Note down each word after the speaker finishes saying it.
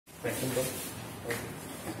vacuum pump. Okay.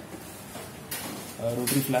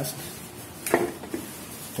 Rotary flask,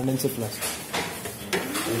 condenser flask.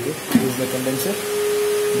 Okay, this is the condenser.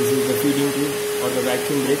 This is the feeding tube or the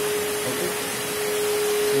vacuum brake. Okay,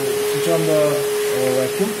 so switch on the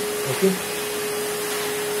vacuum. Okay,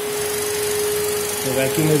 the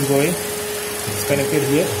vacuum is going. It's connected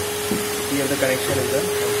here. Here the connection is done.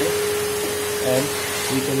 Okay, and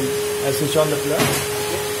we can switch on the plug.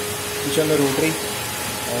 Okay, switch on the rotary.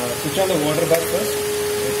 Switch on the water bath first.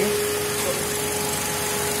 Okay,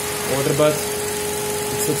 water bath.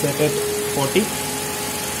 It's set at 40.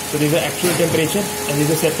 So there is an actual temperature and there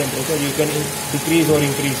is a set temperature. You can decrease or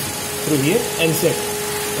increase through here and set.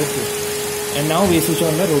 Okay. And now we switch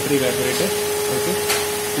on the rotary evaporator. Okay.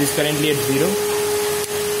 This is currently at 0.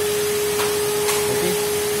 Okay.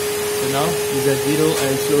 So now this is at 0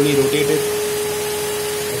 and slowly rotate it.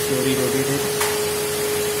 Slowly rotate it.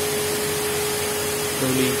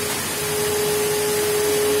 Slowly.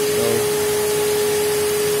 So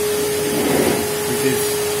this is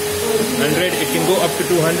 100. It can go up to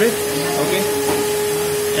 200. Okay.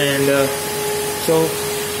 And so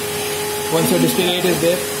once your distillate is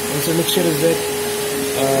there, once the mixture is there,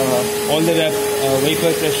 all the vapor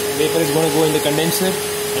is going to go in the condenser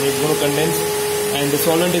and it's going to condense, and the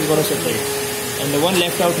solvent is going to separate. And the one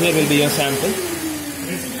left out here will be your sample.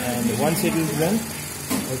 And once it is done,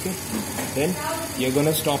 okay, then you're going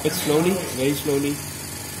to stop it slowly, very slowly.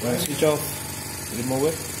 Switch off, remove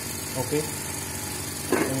it. Okay.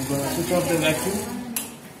 I'm going to switch off the vacuum.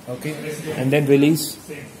 Okay. And then release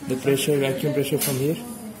the pressure, vacuum pressure from here.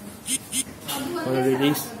 Going to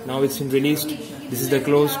release. Now it's released. This is the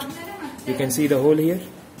closed. You can see the hole here.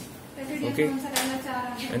 Okay.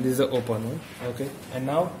 And this is the open one. Okay. And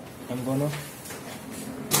now I'm going to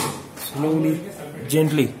slowly,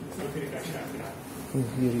 gently.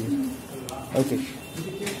 Okay.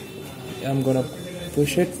 I'm going to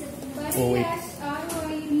push it. Oh wait.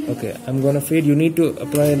 Okay, I'm gonna feed. You need to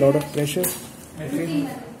apply a lot of pressure. Okay.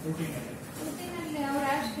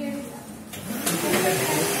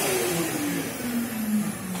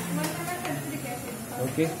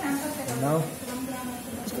 Okay. And now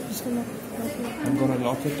I'm gonna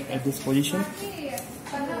lock it at this position.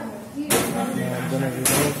 Now I'm gonna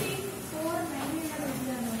remove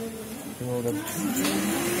the.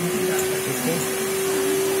 Okay.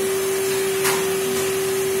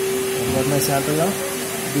 I've got my sample now.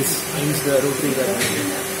 This is the rotary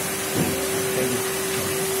evaporator.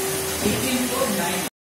 Thank you.